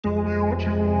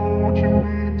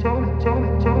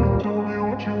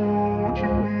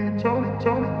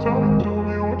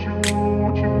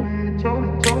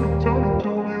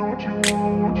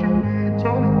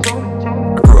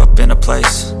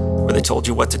place where they told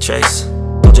you what to chase,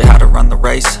 told you how to run the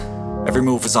race. Every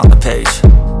move was on the page,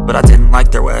 but I didn't like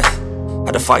their way.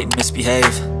 Had to fight and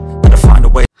misbehave, had to find a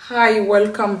way. Hi,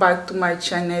 welcome back to my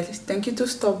channel. Thank you to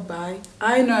stop by.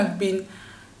 I know I've been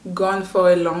gone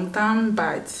for a long time,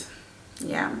 but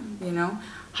yeah, you know,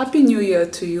 happy new year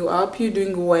to you. I hope you're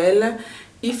doing well.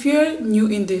 If you're new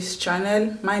in this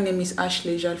channel, my name is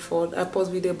Ashley Jalphode. I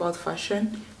post videos about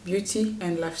fashion, beauty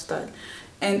and lifestyle.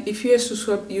 And if you're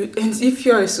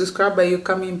a subscriber, you're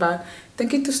coming back,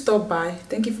 thank you to stop by.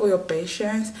 Thank you for your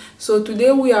patience. So today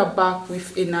we are back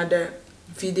with another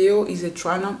video. Is a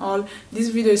try on all. This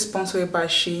video is sponsored by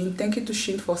SHEIN. Thank you to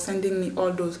SHEIN for sending me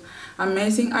all those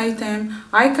amazing items.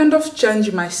 I kind of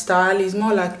changed my style. It's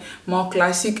more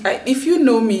classic. If you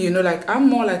know me, you know, like I'm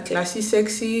more like classy,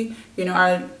 sexy.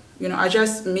 I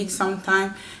just mix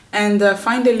sometime. And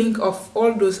find the link of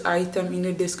all those items in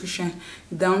the description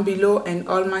down below, and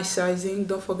all my sizing.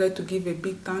 Don't forget to give a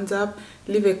big thumbs up,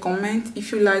 leave a comment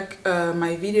if you like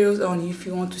my videos, or if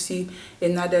you want to see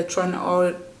another try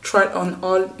on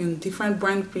all in different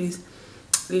brand. Please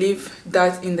leave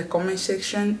that in the comment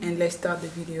section, and let's start the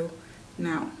video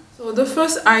now. So the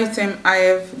first item, I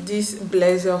have this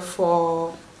blazer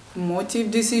for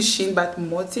MOTF. This is SHEIN but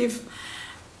MOTF.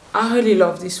 I really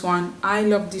love this one. I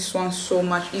love this one so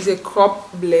much. It's a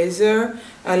crop blazer.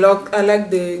 I like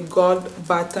the gold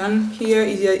button here.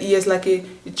 It has like a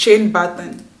chain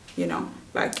button, you know,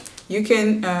 like you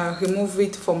can remove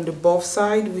it from the both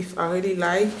side, which I really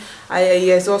like. It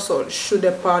has also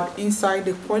shoulder part inside.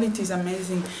 The quality is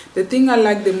amazing. The thing I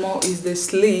like the more is the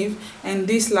sleeve, and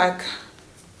this, like,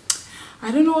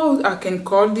 I don't know how I can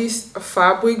call this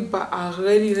fabric, but I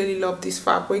really love this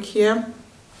fabric here.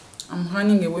 I'm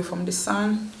running away from the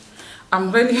sun.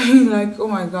 I'm really like, oh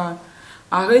my god,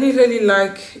 I really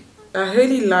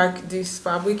like this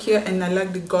fabric here, and I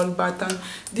like the gold button.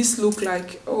 This look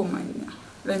like, oh my god,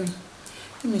 let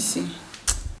me see.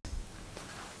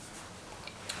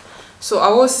 So I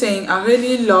was saying, I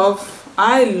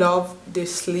love the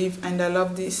sleeve, and I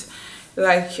love this,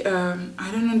 like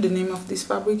I don't know the name of this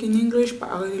fabric in English, but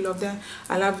I really love that.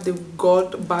 I love the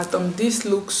gold bottom. This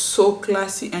looks so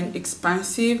classy and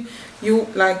expensive. You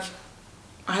like,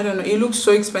 I don't know, it looks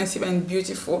so expensive and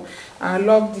beautiful. I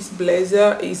love this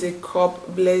blazer. It's a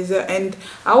crop blazer, and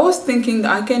I was thinking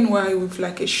that I can wear it with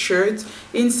like a shirt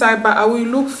inside, but I will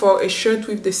look for a shirt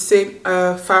with the same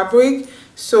fabric,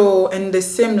 so, and the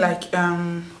same, like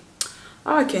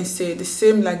I can say the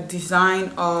same like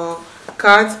design or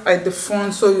cut at the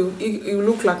front, so you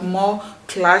look like more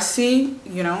classy,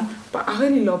 you know. But I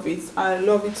really love it. I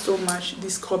love it so much,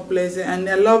 this crop blazer, and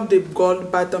I love the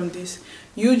gold bottom. This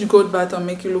huge gold bottom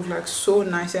make you look like so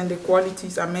nice, and the quality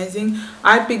is amazing.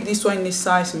 I picked this one in a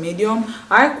size medium.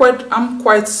 I'm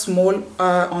quite small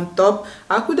on top.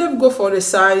 I could have go for the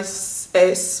size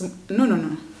S.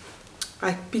 No.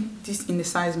 I picked this in a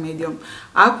size medium.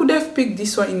 I could have picked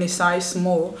this one in a size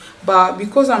small, but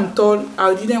because I'm tall,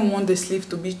 I didn't want the sleeve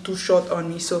to be too short on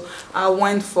me, so I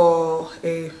went for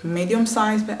a medium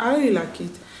size. But I really like it.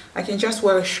 I can just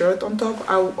wear a shirt on top.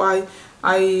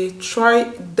 I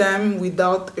tried them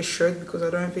without a shirt because I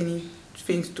don't have any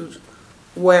things to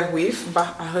wear with,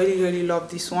 but I really love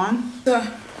this one.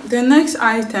 The next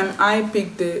item, I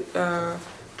picked the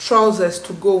trousers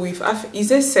to go with. It's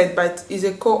a set, but it's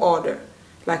a co-order,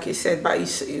 like I said, but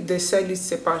they sell it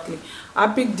separately. I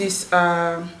picked this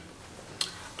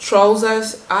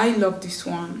trousers. I love this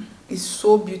one. It's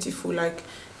so beautiful. Like,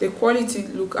 the quality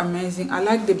look amazing. I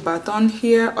like the button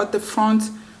here at the front,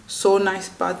 so nice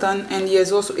button, and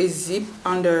there's also a zip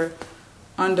under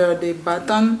the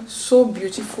button, so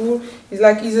beautiful. It's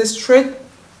like it's a straight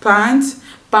pants,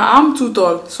 but I'm too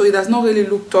tall, so it does not really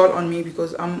look tall on me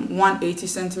because I'm 180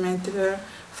 centimeter,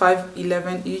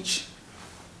 5'11"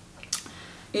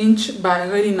 inch,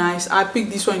 but really nice. I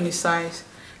picked this one in the size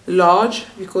large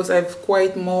because I have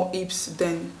quite more hips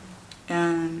than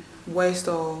waist,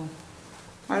 or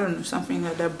I don't know, something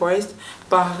like that, breast.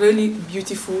 But really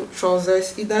beautiful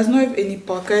trousers. It does not have any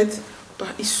pocket,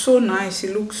 but it's so nice.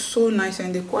 It looks so nice,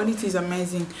 and the quality is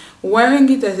amazing. Wearing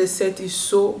it as a set is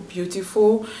so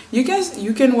beautiful. You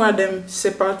can wear them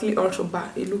separately also,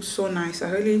 but it looks so nice.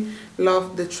 I really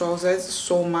love the trousers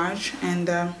so much. And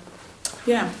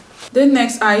yeah, the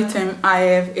next item, I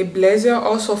have a blazer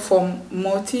also from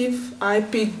MOTF. I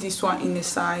picked this one in a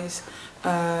size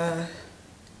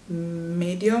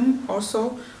medium.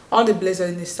 Also all the blazer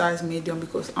in the size medium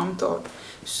because I'm tall.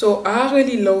 So I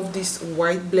really love this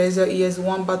white blazer. It has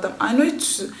one button. I know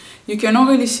you cannot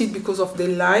really see it because of the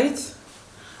light.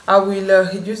 I will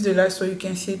reduce the light so you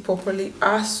can see it properly.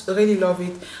 I really love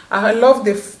it. I love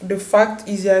the fact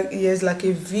is that it has like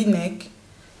a v-neck,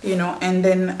 you know, and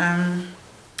then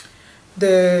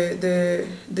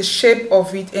the shape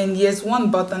of it, and yes,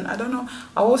 one button. I don't know,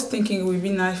 I was thinking it would be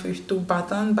nice with 2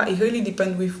 buttons, but it really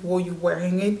depends with what you're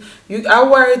wearing it. I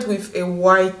wear it with a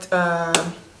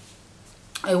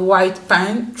white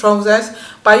pant trousers,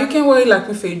 but you can wear it like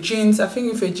with a jeans. I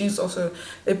think with a jeans also,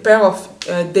 a pair of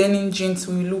denim jeans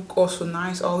will look also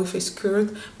nice, or with a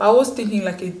skirt. But I was thinking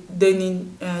like a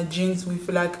denim jeans with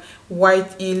like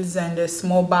white heels and a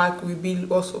small bag will be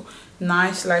also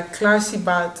nice, like classy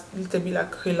but a little bit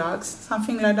like relaxed,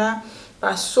 something like that.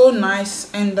 But so nice,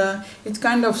 and it's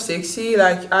kind of sexy.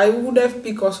 Like I would have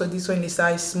picked also this one in the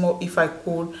size small if I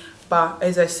could, but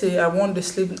as I say, I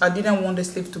didn't want the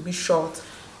sleeve to be short.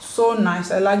 So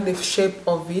nice, I like the shape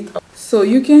of it. So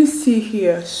you can see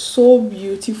here, so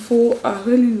beautiful. I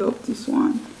really love this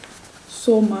one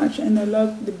so much, and I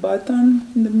love the button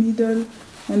in the middle,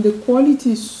 and the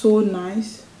quality is so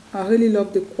nice. I really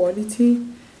love the quality.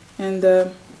 And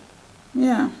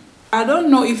yeah, I don't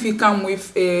know if it comes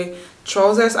with a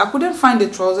trousers. I couldn't find the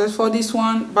trousers for this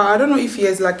one, but I don't know if he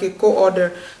has like a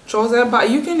co-order trouser, but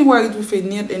you can wear it with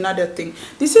another thing.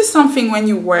 This is something when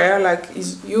you wear, like,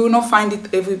 you will not find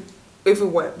it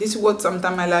everywhere. This is what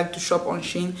sometimes I like to shop on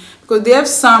SHEIN, because they have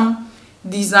some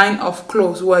design of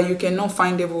clothes where you cannot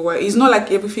find everywhere. It's not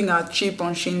like everything are cheap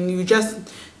on SHEIN. You just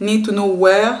need to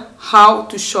know how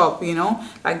to shop, you know.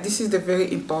 Like, this is the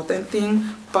very important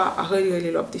thing. But I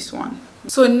really love this one.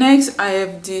 So next I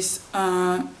have this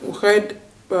red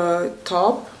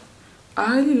top.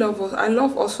 I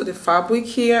love also the fabric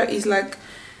here. Is like,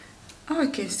 how I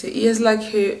can say, it has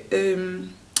like a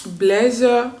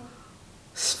blazer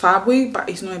fabric, but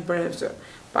it's not a blazer.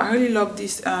 But I really love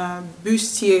this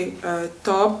bustier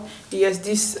top. It has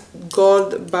this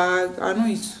gold bag. I know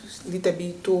it's a little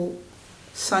bit too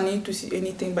sunny to see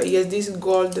anything, but it has this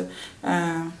gold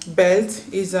belt.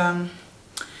 Is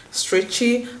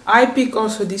stretchy. I pick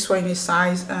also this one in a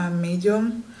size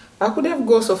medium. I could have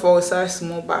gone so for a size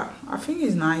small, but I think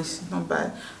it's nice, not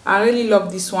bad. I really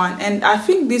love this one, and I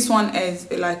think this one is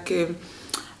like a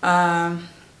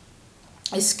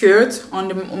skirt. On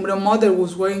the model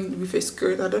was wearing with a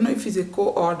skirt. I don't know if it's a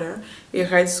co-order, a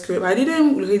red skirt. I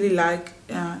didn't really like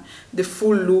the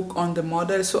full look on the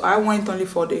model, so I went only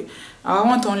for the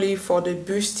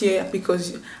bustier,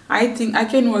 because I think I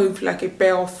can wear with like a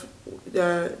pair of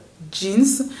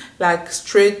jeans, like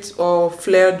straight or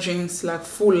flare jeans, like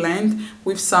full length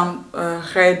with some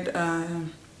red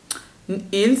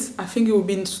heels. I think it would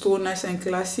be so nice and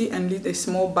classy, and with a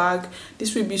small bag.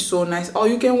 This would be so nice. Or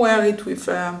you can wear it with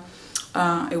a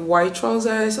white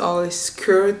trousers, or a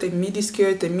skirt, a midi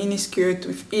skirt, a mini skirt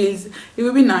with heels. It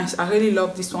would be nice. I really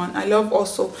love this one. I love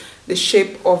also the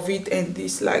shape of it, and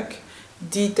this like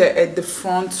detail at the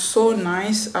front, so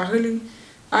nice.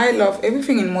 I love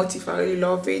everything in motif. I really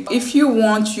love it. If you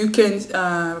want, you can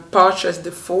purchase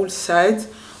the full set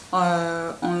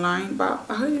online, but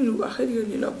I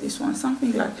really love this one.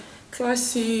 Something like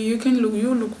classy.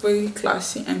 You look very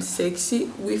classy and sexy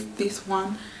with this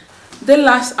one. The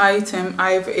last item,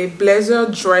 I have a blazer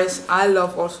dress. I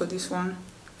love also this one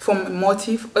from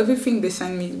motif. Everything they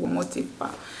send me is motif,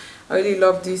 but I really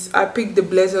love this. I picked the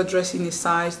blazer dress in a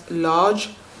size large,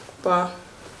 but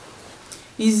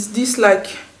is this like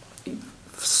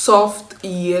soft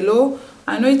yellow?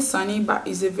 I know it's sunny, but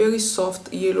it's a very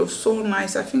soft yellow, so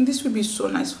nice. I think this would be so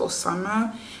nice for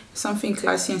summer, something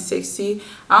classy and sexy.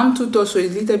 I'm too tall, so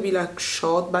it's a little bit like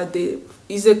short, but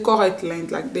it's a correct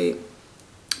length, like the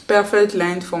perfect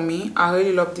length for me. I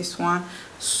really love this one,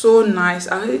 so nice.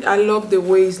 I love the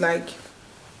way it's like,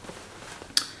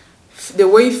 the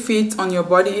way it fits on your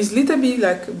body. It's a little bit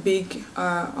like big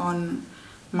on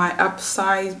my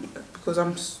upside, because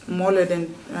I'm smaller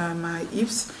than my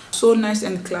hips. So nice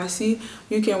and classy.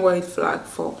 You can wear it flat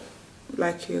for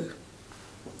like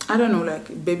I don't know,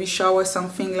 like baby shower,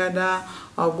 something like that,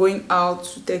 or going out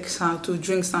to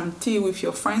drink some tea with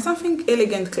your friends. Something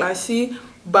elegant, classy,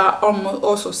 but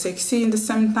also sexy in the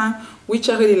same time, which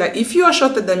I really like. If you are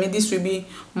shorter than me, this will be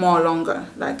more longer.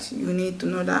 Like, you need to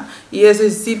know that. He has a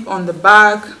zip on the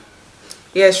back,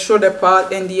 he has shoulder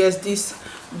part, and he has this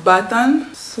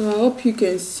button. So I hope you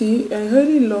can see. I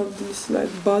really love this like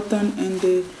button and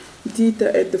the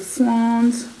detail at the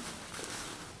front,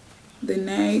 the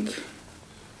neck,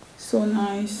 so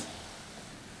nice,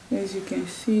 as you can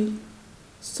see,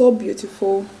 so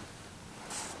beautiful.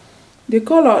 The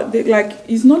color, like,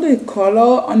 it's not a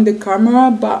color on the camera,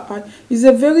 but it's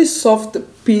a very soft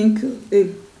pink,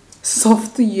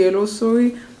 soft yellow,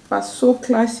 sorry, but so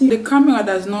classy. The camera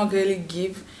does not really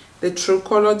give the true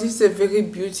color. This is a very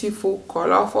beautiful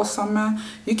color for summer.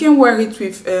 You can wear it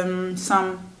with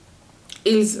some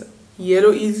heels,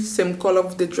 yellow heels, same color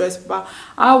of the dress, but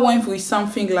I went with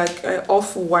something like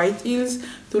off-white heels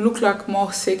to look like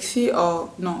more sexy,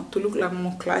 or no, to look like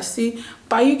more classy.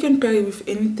 But you can pair it with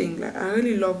anything. Like, I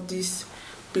really love this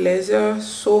blazer,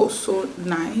 so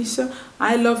nice.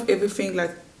 I love everything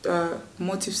like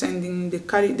motif sanding. The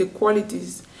quality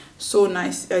is so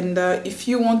nice. And if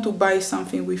you want to buy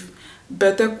something with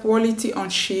better quality on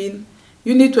SHEIN,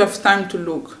 you need to have time to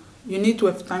look.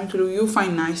 You'll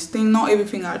find nice things. Not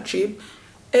everything are cheap.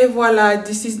 And voila,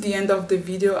 this is the end of the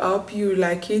video. I hope you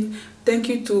like it. Thank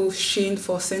you to SHEIN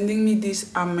for sending me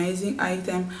this amazing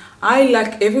item. I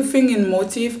like everything in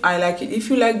motif. I like it. If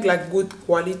you like good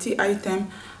quality item,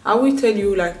 I will tell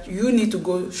you, like, you need to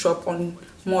go shop on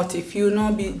motif. You will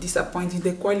not be disappointed.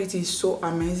 The quality is so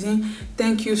amazing.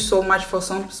 Thank you so much for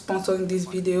sponsoring this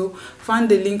video. Find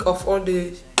the link of all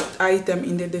the item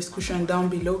in the description down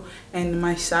below, and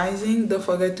my sizing. Don't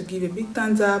forget to give a big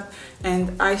thumbs up,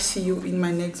 and I see you in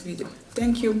my next video.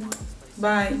 Thank you.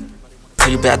 Bye. Tell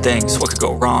you bad things, what could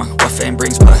go wrong, what fame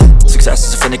brings, but success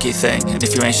is a finicky thing, and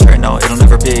if you ain't sure, no, it'll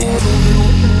never be.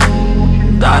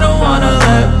 I don't wanna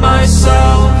let myself